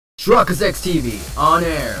Chronicles TV on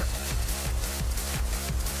air.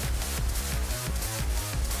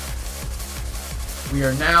 We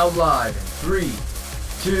are now live in 3,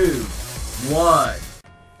 2, 1.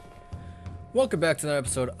 Welcome back to another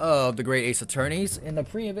episode of The Great Ace Attorneys. In the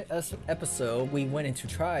previous episode, we went into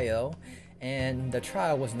trial, and the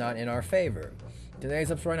trial was not in our favor.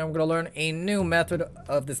 Today's episode, right now, we're going to learn a new method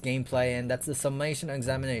of this gameplay, and that's the summation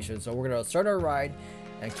examination. So we're going to start our ride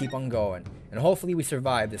and keep on going, and hopefully we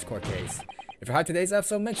survive this court case. If you're hyped today's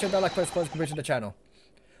episode, make sure that like, press, subscribe to the channel.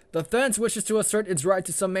 The defense wishes to assert its right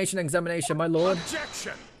to summation examination, my lord.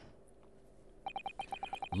 Objection!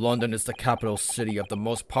 London is the capital city of the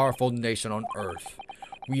most powerful nation on earth.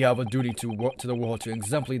 We have a duty to the world to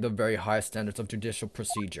exemplify the very highest standards of judicial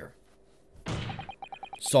procedure.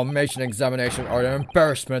 Summation examination are an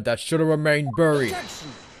embarrassment that should have remained buried. Objection!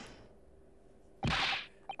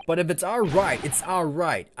 But if it's our right, it's our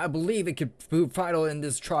right. I believe it could prove vital in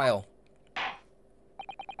this trial.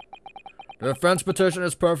 The defense petition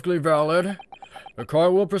is perfectly valid. The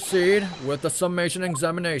court will proceed with the summation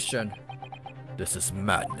examination. This is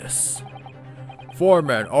madness.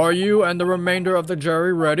 Foreman, are you and the remainder of the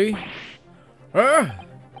jury ready? Huh?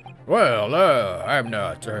 Well, I'm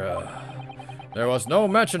not. There was no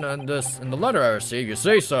mention in the letter I received, you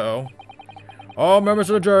say so. All members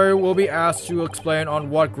of the jury will be asked to explain on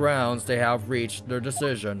what grounds they have reached their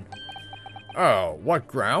decision. Oh, what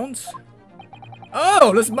grounds?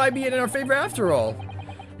 Oh, this might be in our favor after all.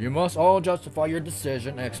 You must all justify your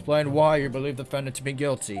decision and explain why you believe the defendant to be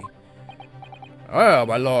guilty. Oh,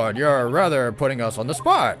 my lord, you're rather putting us on the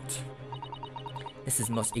spot. This is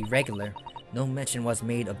most irregular. No mention was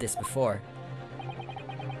made of this before.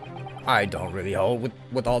 I don't really hold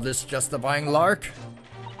with all this justifying lark.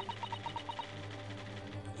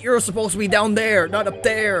 You're supposed to be down there, not up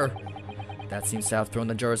there. That seems to have thrown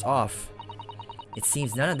the jurors off. It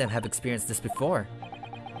seems none of them have experienced this before.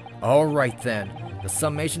 Alright then, the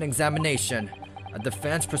summation examination. A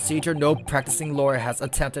defense procedure no practicing lawyer has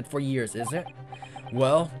attempted for years, is it?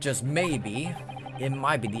 Well, just maybe, it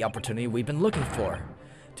might be the opportunity we've been looking for.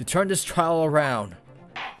 To turn this trial around.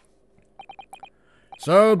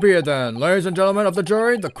 So be it then, ladies and gentlemen of the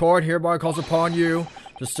jury, the court hereby calls upon you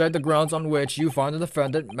to state the grounds on which you find the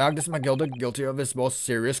defendant, Magnus McGilda, guilty of his most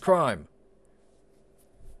serious crime.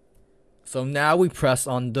 So now we press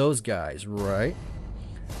on those guys, right?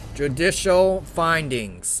 Judicial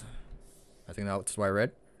findings. I think that's what I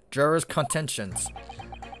read. Jurors' contentions.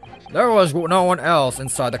 There was no one else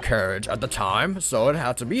inside the carriage at the time, so it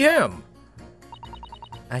had to be him.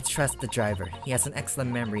 I trust the driver. He has an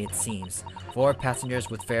excellent memory, it seems. 4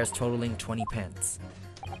 passengers with fares totaling 20 pence.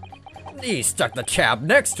 He stuck the cab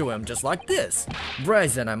next to him, just like this.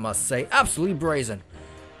 Brazen, I must say. Absolutely brazen.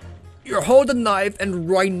 You hold the knife and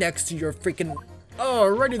right next to your freaking...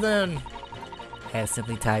 Alrighty then. I have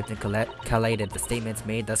simply typed and collated the statements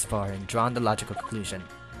made thus far and drawn the logical conclusion.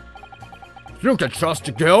 You can trust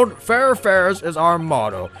the guild. Fair fares is our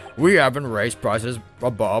motto. We haven't raised prices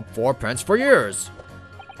above 4 pence for years.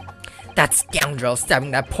 That scoundrel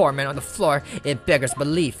stabbing that poor man on the floor, it beggars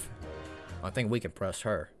belief. I think we can press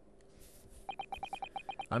her.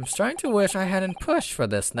 I'm starting to wish I hadn't pushed for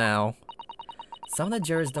this now. Some of the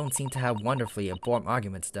jurors don't seem to have wonderfully informed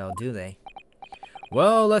arguments though, do they?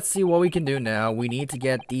 Well, let's see what we can do now. We need to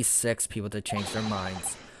get these 6 people to change their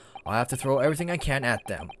minds. I'll have to throw everything I can at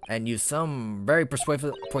them, and use some very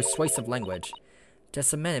persuasive language.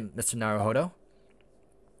 Just a minute, Mr. Naruhodo.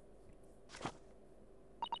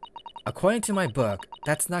 According to my book,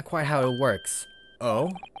 that's not quite how it works. Oh?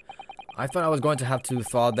 I thought I was going to have to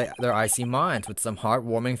thaw their icy minds with some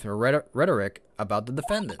heartwarming rhetoric about the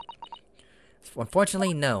defendant.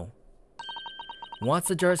 Unfortunately, no. Once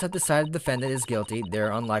the jurors have decided the defendant is guilty,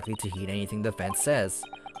 they're unlikely to heed anything the defense says.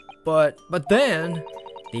 But then...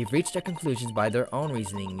 They've reached their conclusions by their own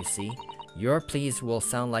reasoning, you see. Your pleas will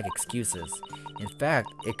sound like excuses. In fact,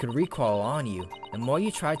 it could recoil on you. The more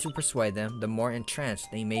you try to persuade them, the more entrenched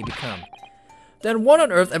they may become. Then what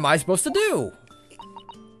on earth am I supposed to do?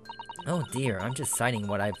 Oh dear, I'm just citing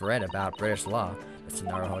what I've read about British law, Mr.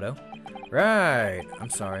 Naruhodo. Right, I'm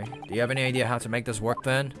sorry. Do you have any idea how to make this work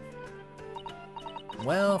then?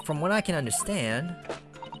 Well, from what I can understand,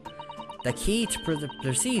 the key to the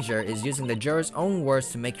procedure is using the jurors' own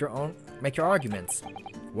words to make your arguments.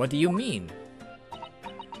 What do you mean?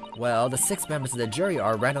 Well, the 6 members of the jury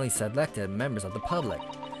are randomly selected members of the public.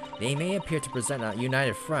 They may appear to present a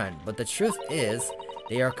united front, but the truth is,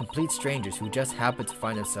 they are complete strangers who just happen to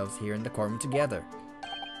find themselves here in the courtroom together.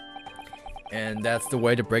 And that's the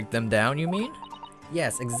way to break them down, you mean?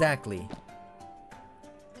 Yes, exactly.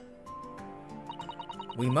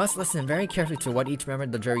 We must listen very carefully to what each member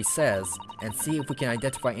of the jury says and see if we can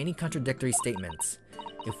identify any contradictory statements.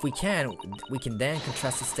 If we can then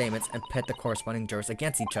contrast the statements and pit the corresponding jurors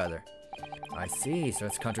against each other. I see, so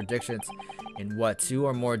it's contradictions in what two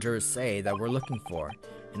or more jurors say that we're looking for.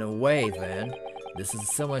 In a way, then, this is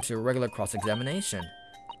similar to a regular cross-examination.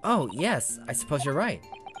 Oh, yes, I suppose you're right.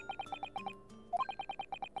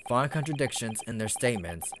 Find contradictions in their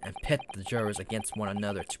statements and pit the jurors against one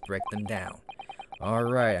another to break them down.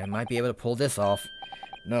 Alright, I might be able to pull this off.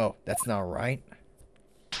 No, that's not right.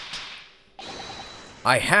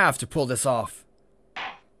 I have to pull this off.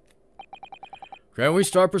 Can we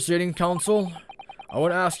start proceeding, counsel? I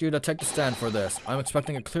would ask you to take the stand for this. I'm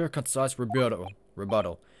expecting a clear, concise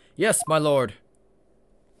rebuttal. Yes, my lord.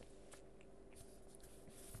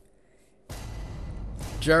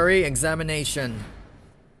 Jury examination.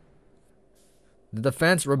 The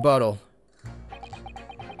defense rebuttal.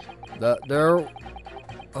 There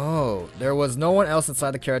was no one else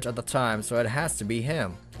inside the carriage at the time, so it has to be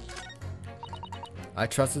him. I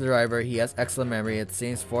trust the driver. He has excellent memory. It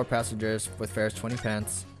seems 4 passengers with fares 20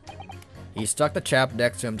 pence. He stuck the chap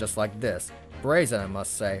next to him just like this. Brazen, I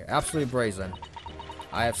must say. Absolutely brazen.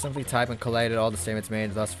 I have simply typed and collated all the statements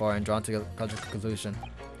made thus far and drawn to a conclusion.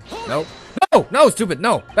 Nope. No! No, stupid!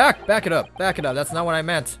 No! Back it up! Back it up! That's not what I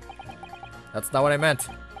meant. That's not what I meant.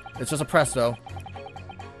 It's just a presto.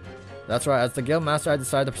 That's right, as the guild master, I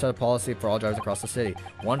decided to set a policy for all drivers across the city.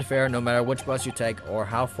 One fare, no matter which bus you take or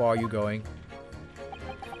how far you're going.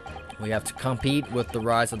 We have to compete with the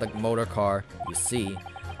rise of the motor car. You see,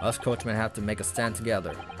 us coachmen have to make a stand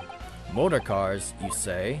together. Motor cars, you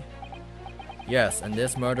say? Yes, and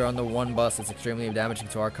this murder on the one bus is extremely damaging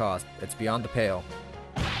to our cause. It's beyond the pale.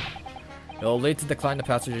 It will lead to decline the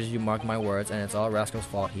passengers, you mark my words, and it's all Rascal's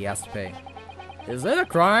fault. He has to pay. Is it a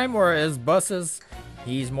crime, or is buses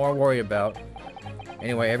he's more worried about?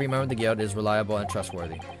 Anyway, every member of the guild is reliable and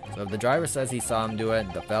trustworthy. So if the driver says he saw him do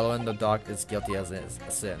it, the fellow in the dock is guilty as a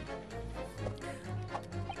sin.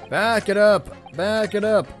 Back it up! Back it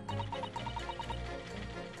up!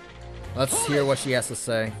 Let's hear what she has to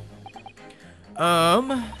say.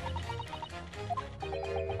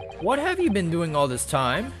 What have you been doing all this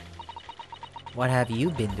time? What have you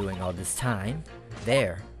been doing all this time?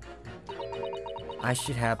 There. I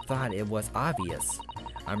should have thought it was obvious.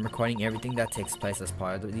 I'm recording everything that takes place as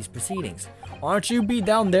part of these proceedings. Aren't you be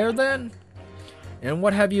down there then? And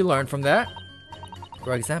what have you learned from that?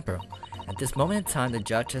 For example, at this moment in time, the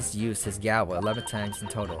judge has used his gavel 11 times in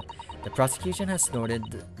total. The prosecution has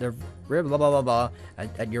snorted the blah blah blah blah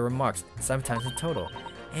at your remarks 7 times in total.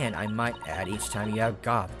 And I might add, each time you have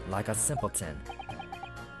gawped like a simpleton.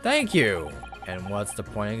 Thank you. And what's the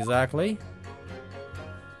point exactly?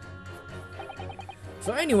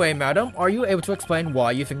 So anyway, madam, are you able to explain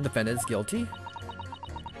why you think the defendant is guilty?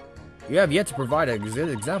 You have yet to provide a good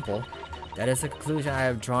example. That is a conclusion I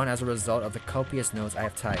have drawn as a result of the copious notes I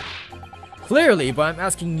have typed. Clearly, but I'm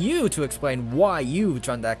asking you to explain why you've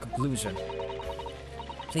drawn that conclusion.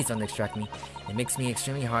 Please don't distract me. It makes me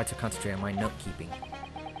extremely hard to concentrate on my note keeping.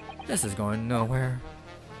 This is going nowhere.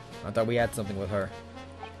 I thought we had something with her.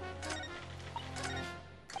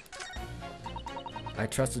 I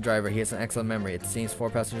trust the driver. He has an excellent memory. It seems 4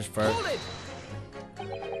 passengers first.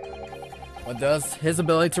 What does his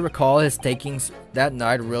ability to recall his takings that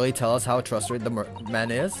night really tell us how trustworthy the man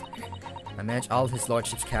is? I manage all of his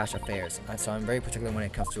lordship's cash affairs, so I'm very particular when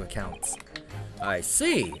it comes to accounts. I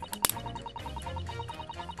see.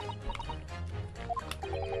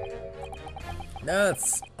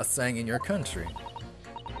 That's a saying in your country.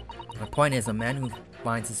 My point is, a man who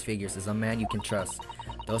finds his figures is a man you can trust.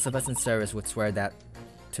 Those of us in service would swear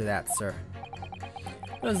to that, sir.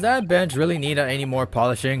 Does that bench really need any more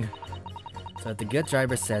polishing? So if the good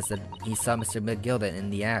driver says that he saw Mr. McGilden in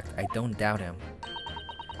the act, I don't doubt him.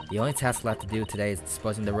 The only task left to do today is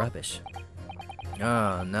disposing the rubbish.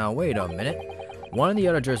 Now wait a minute. One of the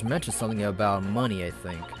other jurors mentioned something about money, I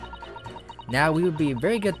think. Now we would be a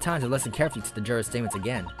very good time to listen carefully to the jurors' statements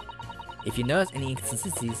again. If you notice any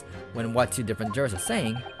inconsistencies when what 2 different jurors are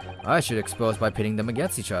saying, I should expose by pitting them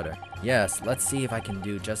against each other. Yes, let's see if I can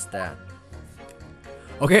do just that.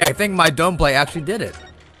 Okay, I think my dumb play actually did it.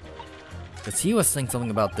 Because he was saying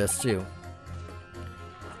something about this too.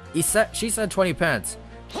 She said 20 pence.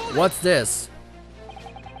 What's this?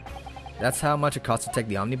 That's how much it costs to take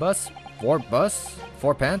the omnibus? 4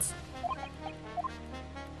 pence?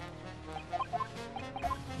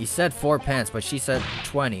 He said 4 pence, but she said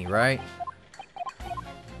 20, right?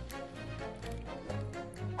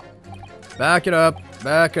 Back it up,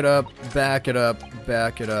 back it up, back it up,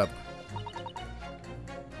 back it up.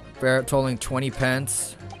 Fare totaling 20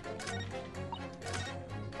 pence.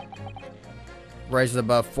 rises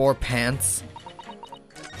above 4 pants.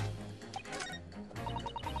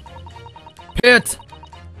 Pit!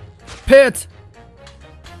 Pit!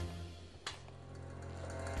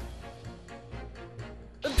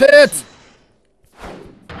 Pit!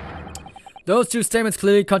 Those two statements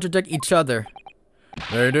clearly contradict each other.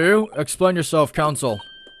 They do? Explain yourself, counsel.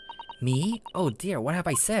 Me? Oh dear, what have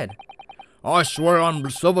I said? I swear on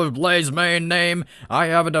Silver Blaze's main name, I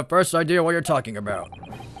haven't the first idea what you're talking about.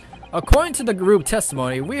 According to the group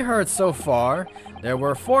testimony we heard so far, there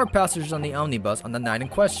were 4 passengers on the omnibus on the night in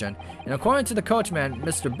question, and according to the coachman,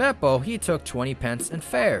 Mr. Beppo, he took 20 pence in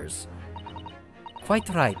fares. Quite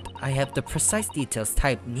right. I have the precise details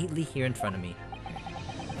typed neatly here in front of me.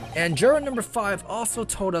 And juror number 5 also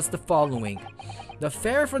told us the following. The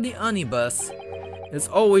fare for the omnibus is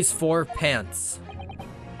always 4 pence.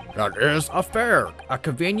 That is a fare, a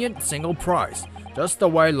convenient single price, just the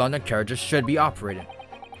way London carriages should be operated.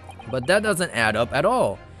 But that doesn't add up at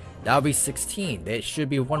all. That would be 16, there should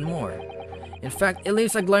be 1 more. In fact, it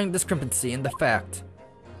leaves a glaring discrepancy in the fact.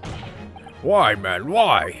 Why, man,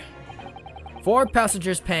 why? 4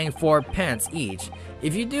 passengers paying 4 pence each.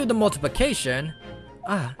 If you do the multiplication...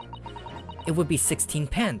 it would be 16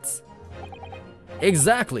 pence.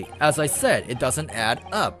 Exactly, as I said, it doesn't add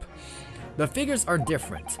up. The figures are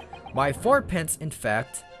different. By 4 pence, in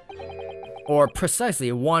fact, or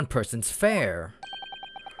precisely 1 person's fare.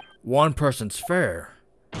 1 person's fare.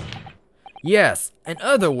 Yes, in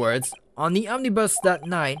other words, on the omnibus that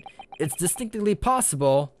night, it's distinctly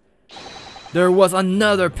possible there was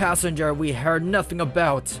another passenger we heard nothing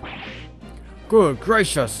about. Good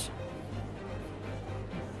gracious.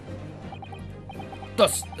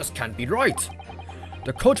 This can't be right.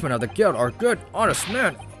 The coachmen of the guild are good, honest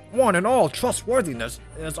men. One and all, trustworthiness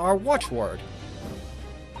is our watchword.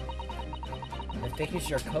 The figures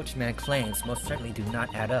your coachman claims most certainly do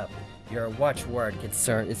not add up. Your watchword, good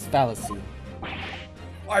sir, is fallacy.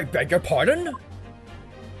 I beg your pardon?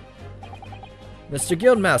 Mr.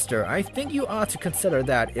 Guildmaster, I think you ought to consider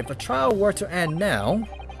that if a trial were to end now,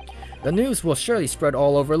 the news will surely spread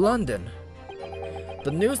all over London.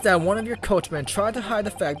 The news that one of your coachmen tried to hide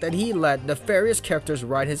the fact that he let nefarious characters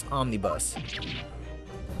ride his omnibus.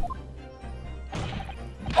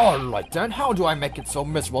 Alright then, how do I make it so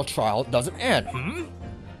miserable trial doesn't end,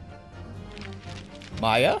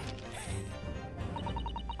 Maya?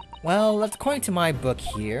 Well, according to my book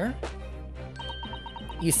here,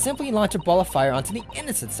 you simply launch a ball of fire onto the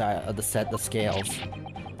innocent side of the set of scales.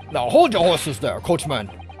 Now hold your horses there, coachman.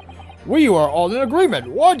 We are all in agreement.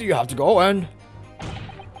 Why do you have to go and...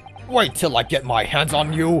 Wait till I get my hands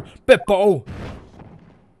on you, Bippo!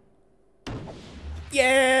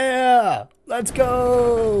 Yeah! Let's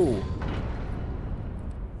go!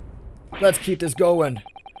 Let's keep this going.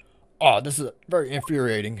 Oh, this is very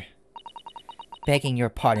infuriating. Begging your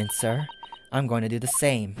pardon, sir. I'm going to do the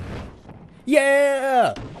same.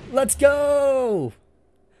 Yeah! Let's go!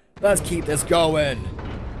 Let's keep this going.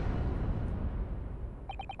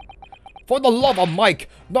 For the love of Mike,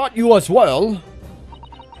 not you as well.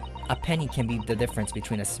 A penny can be the difference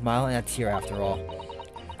between a smile and a tear after all.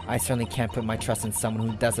 I certainly can't put my trust in someone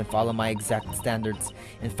who doesn't follow my exact standards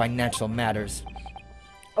in financial matters.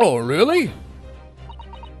 Oh, really?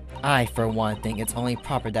 I, for one, think it's only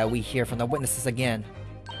proper that we hear from the witnesses again.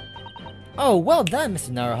 Oh, well done,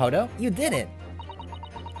 Mr. Naruhodo. You did it.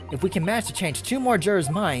 If we can manage to change 2 more jurors'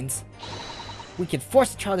 minds, we can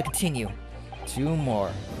force the trial to continue. 2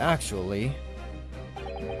 more, actually.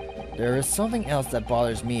 There is something else that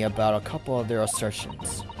bothers me about a couple of their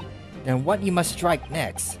assertions. Then what you must strike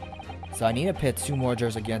next. So I need to pit 2 more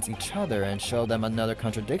jurors against each other and show them another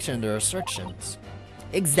contradiction in their assertions.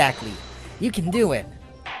 Exactly. You can do it.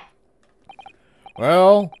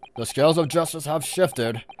 Well, the scales of justice have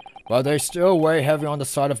shifted, but they still weigh heavy on the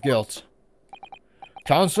side of guilt.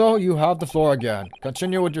 Counsel, you have the floor again.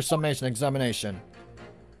 Continue with your summation examination.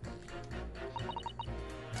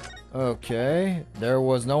 Okay, there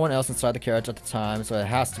was no one else inside the carriage at the time, so it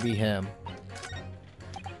has to be him.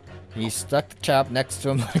 He stuck the chap next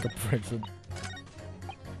to him like a prison.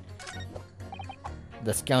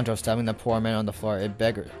 The scoundrel stabbing the poor man on the floor, a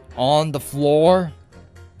beggar. On the floor?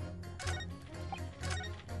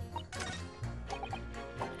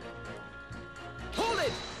 Hold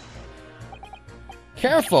it!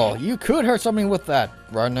 Careful, you could hurt something with that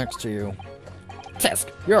right next to you.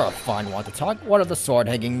 Tisk, you're a fine one to talk. What of the sword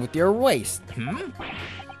hanging with your waist?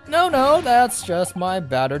 No, that's just my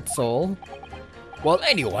battered soul. Well,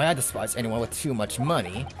 anyway, I despise anyone with too much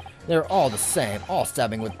money. They're all the same, all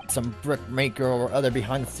stabbing with some brickmaker or other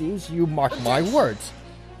behind the scenes, you mark my words.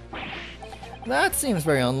 That seems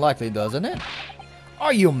very unlikely, doesn't it?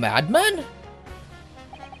 Are you a madman?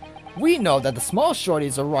 We know that the small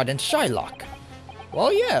shorties are rot in Shylock.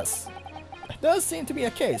 Well, yes. It does seem to be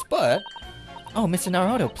a case, but... Oh, Mr.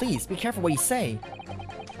 Naruto, please, be careful what you say.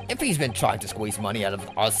 If he's been trying to squeeze money out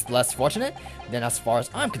of us less fortunate, then as far as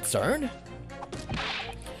I'm concerned...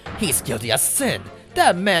 He's guilty as sin.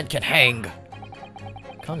 That man can hang.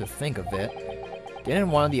 Come to think of it,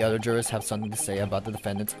 didn't one of the other jurors have something to say about the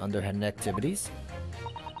defendant's underhanded activities?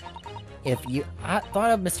 If you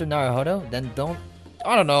thought of Mr. Naruto, then don't...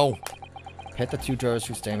 I don't know. Hit the two jurors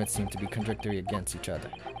whose statements seem to be contradictory against each other.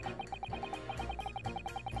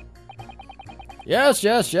 Yes,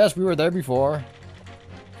 yes, yes, we were there before.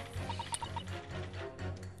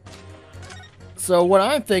 So what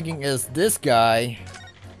I'm thinking is this guy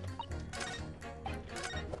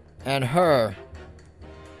and her.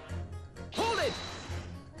 Hold it!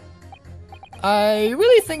 I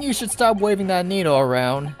really think you should stop waving that needle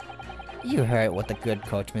around. You heard what the good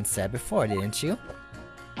coachman said before, didn't you?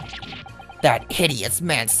 That hideous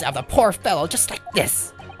man stabbed a poor fellow just like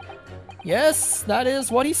this. Yes, that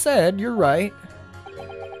is what he said. You're right.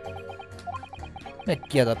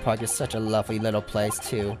 McGillis Park is such a lovely little place,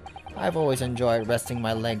 too. I've always enjoyed resting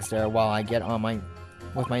my legs there while I get on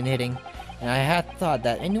with my knitting, and I had thought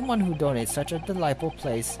that anyone who donates such a delightful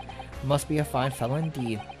place must be a fine fellow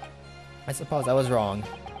indeed. I suppose I was wrong.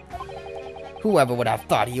 Whoever would have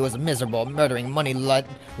thought he was a miserable, murdering money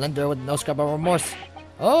lender with no scrap of remorse?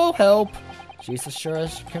 Oh, help! She's as sure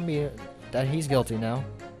as can be that he's guilty now.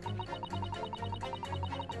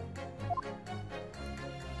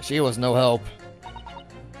 She was no help.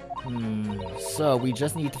 So we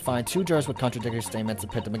just need to find two jurors with contradictory statements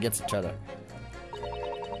and pit them against each other.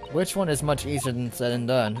 Which one is much easier than said and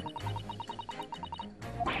done?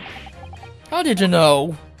 How did you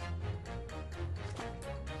know?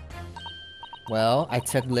 Well, I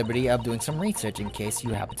took liberty of doing some research in case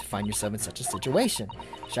you happen to find yourself in such a situation.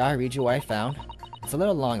 Shall I read you what I found? It's a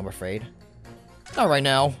little long, I'm afraid. Not right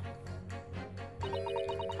now.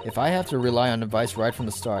 If I have to rely on advice right from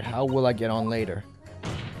the start, how will I get on later?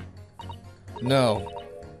 No.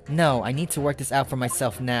 No, I need to work this out for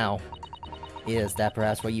myself now. Is that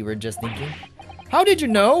perhaps what you were just thinking? How did you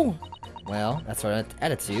know? Well, that sort of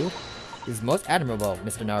attitude is most admirable,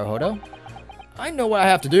 Mr. Naruhodo. I know what I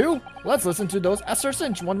have to do. Let's listen to those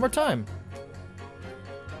assertions one more time.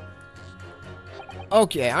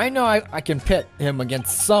 Okay, I know I can pit him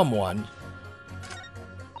against someone.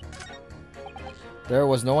 There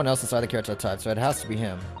was no one else inside the character type, so it has to be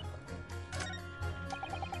him.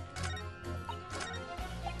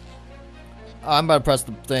 I'm about to press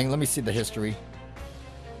the thing. Let me see the history.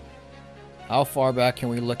 How far back can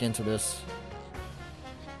we look into this?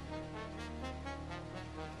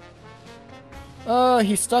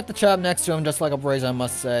 He stuck the chap next to him just like a brazen, I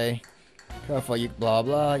must say. Careful, you blah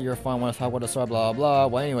blah. You're fine when I talk with a sword, blah blah.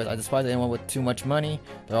 Well, anyways, I despise anyone with too much money.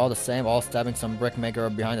 They're all the same, all stabbing some brickmaker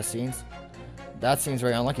behind the scenes. That seems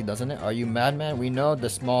very unlucky, doesn't it? Are you madman? We know the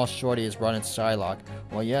small shorty is brought in Shylock.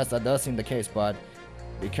 Well, yes, that does seem the case, but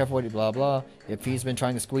be careful with blah blah. If he's been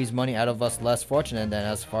trying to squeeze money out of us less fortunate, then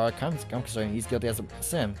as far as I'm concerned, he's guilty as a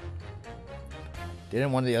sin.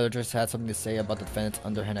 Didn't one of the other judges have something to say about the defendant's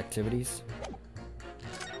underhand activities?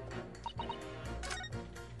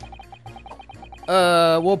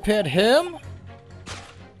 We'll pit him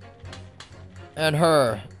and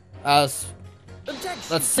her as... Objection.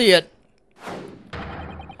 Let's see it.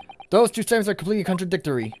 Those two statements are completely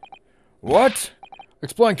contradictory. What?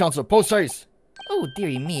 Explain, counsel. Post haste. Oh,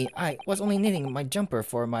 dearie me. I was only knitting my jumper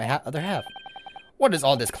for my other half. What is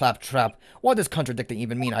all this claptrap? What does contradicting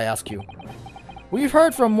even mean, I ask you? We've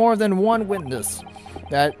heard from more than one witness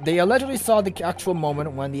that they allegedly saw the actual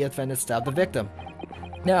moment when the defendant stabbed the victim.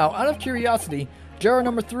 Now, out of curiosity, juror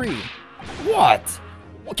number 3. What?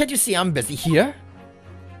 Well, can't you see I'm busy here?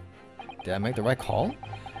 Did I make the right call?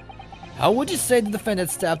 How would you say the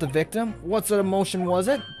defendant stabbed the victim? What sort of motion was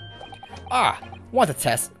it? Ah, want to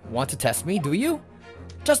test me, do you?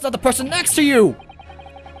 Just not the person next to you!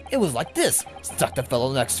 It was like this. Stuck the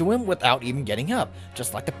fellow next to him without even getting up,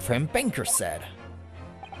 just like the prim banker said.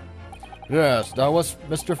 Yes, that was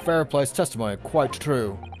Mr. Fairplay's testimony, quite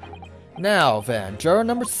true. Now then, juror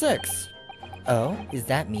number 6. Oh, is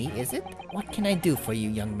that me, is it? What can I do for you,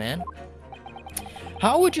 young man?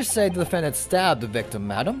 How would you say the defendant stabbed the victim,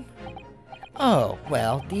 madam? Oh,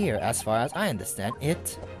 well, dear, as far as I understand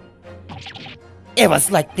it... It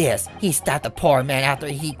was like this. He stabbed the poor man after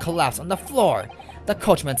he collapsed on the floor. The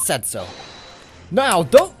coachman said so. Now,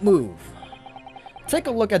 don't move. Take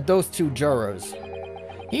a look at those two jurors.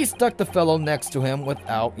 He stuck the fellow next to him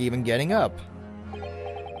without even getting up.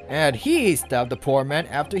 And he stabbed the poor man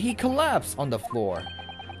after he collapsed on the floor.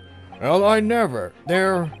 Well, I never.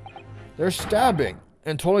 There They're stabbing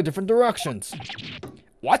in totally different directions.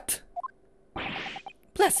 What?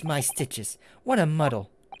 Bless my stitches. What a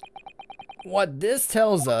muddle. What this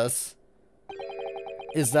tells us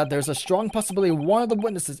is that there's a strong possibility one of the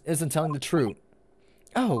witnesses isn't telling the truth.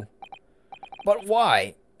 Oh, But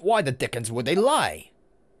why? Why the dickens would they lie?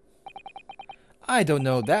 I don't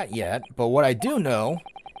know that yet, but what I do know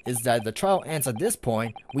is that if the trial ends at this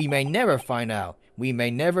point, we may never find out. We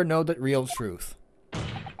may never know the real truth.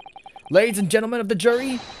 Ladies and gentlemen of the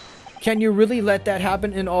jury, can you really let that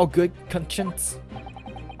happen in all good conscience?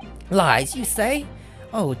 lies, you say?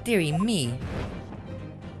 Oh, dearie me.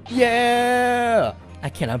 Yeah! I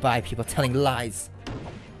cannot abide people telling lies.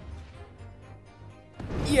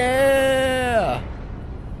 Yeah!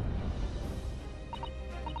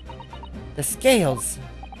 The scales.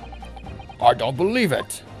 I don't believe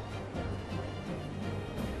it.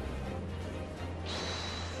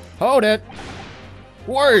 Hold it.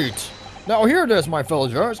 Wait. Now here it is, my fellow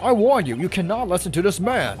jurors. I warn you, you cannot listen to this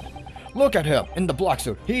man. Look at him in the black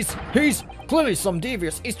suit. He's clearly some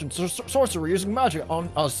devious Eastern sorcerer using magic on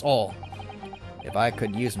us all. If I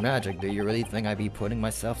could use magic, do you really think I'd be putting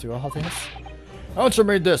myself through all this? Answer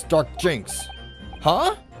me this, Dark Jinx.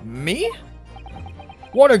 Huh? Me?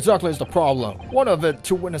 What exactly is the problem? One of it,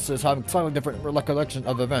 two witnesses having slightly different recollection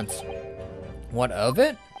of events. What of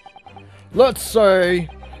it? Let's say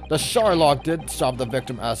the Shylock did stop the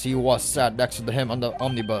victim as he was sat next to him on the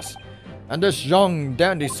omnibus, and this young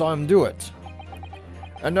dandy saw him do it.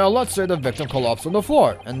 And now let's say the victim collapsed on the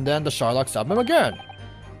floor, and then the Shylock stabbed him again.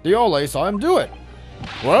 The Ole saw him do it.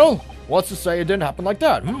 Well, what's to say it didn't happen like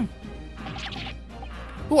that,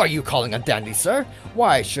 Who are you calling a dandy, sir?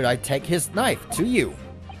 Why should I take his knife to you?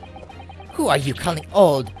 Who are you calling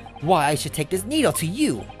old? Why I should take this needle to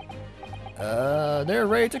you? They're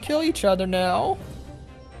ready to kill each other now.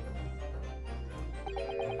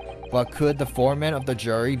 But could the foreman of the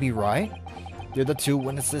jury be right? Did the two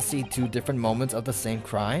witnesses see two different moments of the same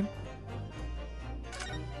crime?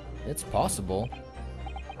 It's possible.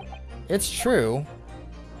 It's true.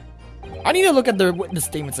 I need to look at their witness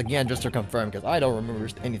statements again just to confirm, because I don't remember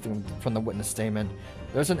anything from the witness statement.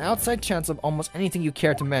 There's an outside chance of almost anything you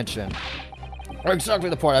care to mention. Exactly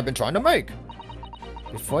the point I've been trying to make.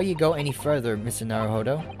 Before you go any further, Mr.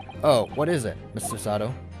 Naruhodo. Oh, what is it, Mr.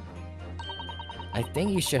 Sato? I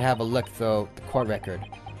think you should have a look through the court record.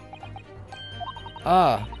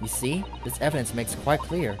 Ah, you see? This evidence makes it quite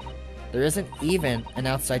clear. There isn't even an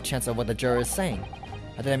outside chance of what the juror is saying.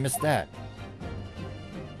 How did I miss that?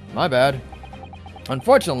 My bad.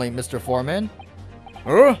 Unfortunately, Mr. Foreman.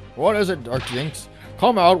 What is it, Dark Jinx?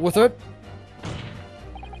 Come out with it.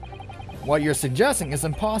 What you're suggesting is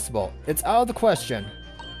impossible. It's out of the question.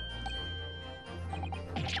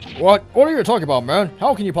 What? What are you talking about, man?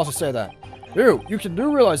 How can you possibly say that? You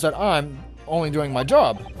do realize that I'm only doing my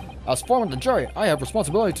job. As foreman of the jury, I have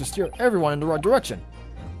responsibility to steer everyone in the right direction.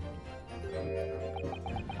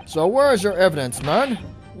 So where is your evidence, man?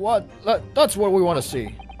 That's what we want to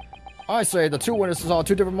see. I say the two witnesses saw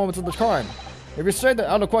two different moments of the crime. If you say that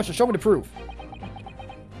out of question, show me the proof.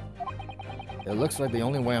 It looks like the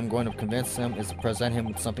only way I'm going to convince him is to present him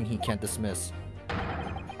with something he can't dismiss.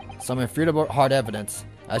 Some irrefutable hard evidence.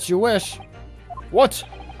 As you wish. What?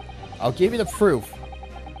 I'll give you the proof.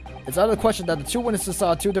 It's out of the question that the two witnesses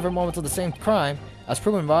saw two different moments of the same crime, as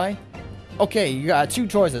proven by... Okay, you got two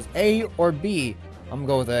choices, A or B. I'm gonna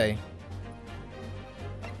go with A.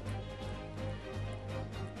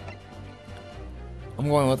 I'm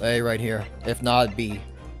going with A right here, if not B.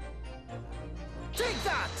 Take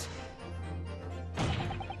that!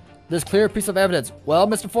 This clear piece of evidence. Well,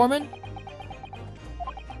 Mr. Foreman?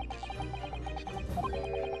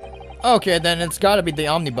 Okay, then it's gotta be the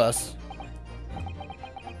omnibus.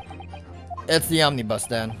 It's the omnibus,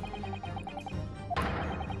 then.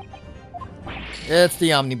 It's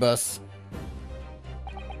the omnibus.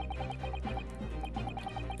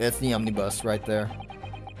 It's the omnibus right there.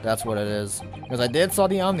 That's what it is. Because I did saw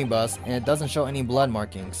the omnibus, and it doesn't show any blood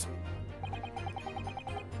markings.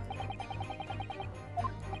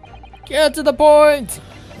 Get to the point!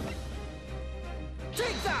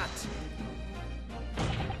 Take that!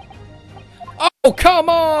 Oh, come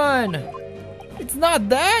on! It's not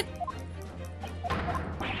that?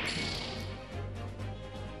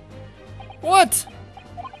 What?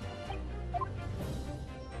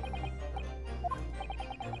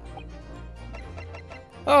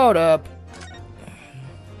 Hold up.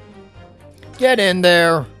 Get in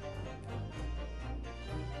there.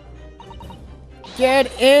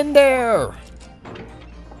 Get in there.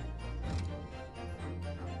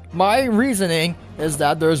 My reasoning is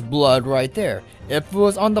that there's blood right there. If it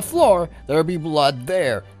was on the floor, there would be blood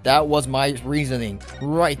there. That was my reasoning.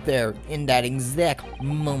 Right there, in that exact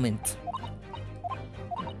moment.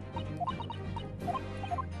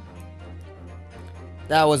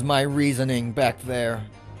 That was my reasoning back there.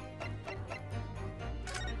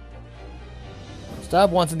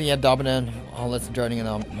 Stab once in the abdomen. Oh, let's joining in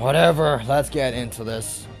on. Whatever, let's get into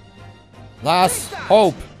this. Last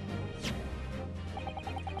hope.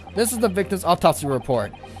 This is the victim's autopsy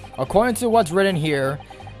report. According to what's written here,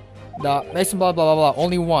 the Mason blah blah blah blah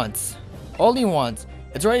only once. Only once.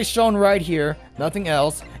 It's already shown right here, nothing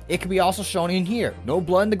else. It could be also shown in here. No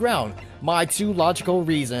blood in the ground. My two logical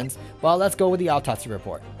reasons. Well, let's go with the autopsy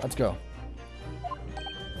report. Let's go.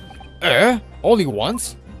 Only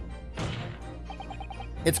once?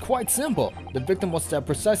 It's quite simple. The victim was stabbed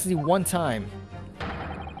precisely one time.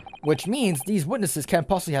 Which means these witnesses can't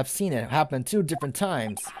possibly have seen it happen 2 different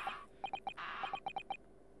times.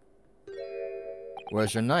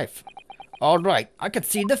 Where's your knife? Alright, I could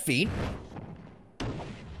see the feet.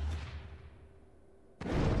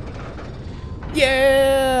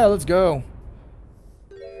 Yeah, let's go.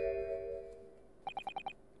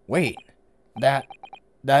 Wait, that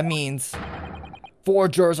means 4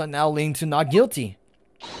 jurors are now leaning to not guilty.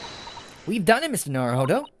 We've done it, Mr.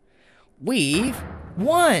 Naruhodo. We've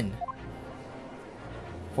won.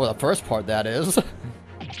 For the first part, that is.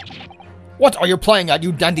 What are you playing at,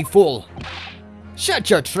 you dandy fool? Shut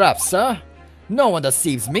your trap, sir. No one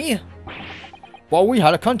deceives me. Well, we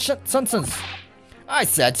had a consensus. I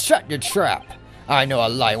said shut your trap. I know a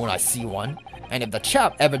lie when I see one. And if the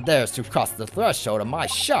chap ever dares to cross the threshold of my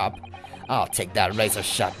shop, I'll take that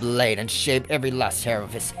razor-sharp blade and shave every last hair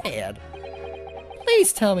of his head.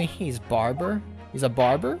 Please tell me he's a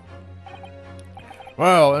barber?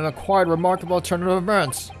 Well, in a quite remarkable turn of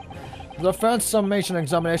events, the defense summation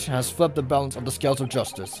examination has flipped the balance of the scales of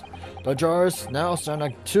justice. The jurors now stand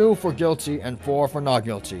at 2 for guilty and 4 for not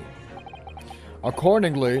guilty.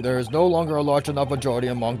 Accordingly, there is no longer a large enough majority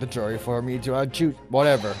among the jury for me to adjudicate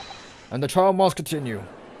whatever, and the trial must continue.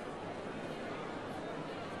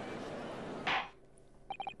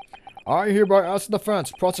 I hereby ask the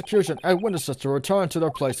defense, prosecution, and witnesses to return to their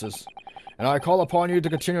places, and I call upon you to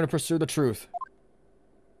continue to pursue the truth.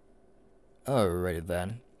 Alrighty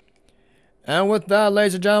then. And with that,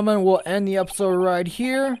 ladies and gentlemen, we'll end the episode right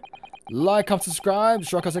here. Like, comment, subscribe,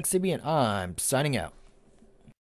 Chronicles XCB, and I'm signing out.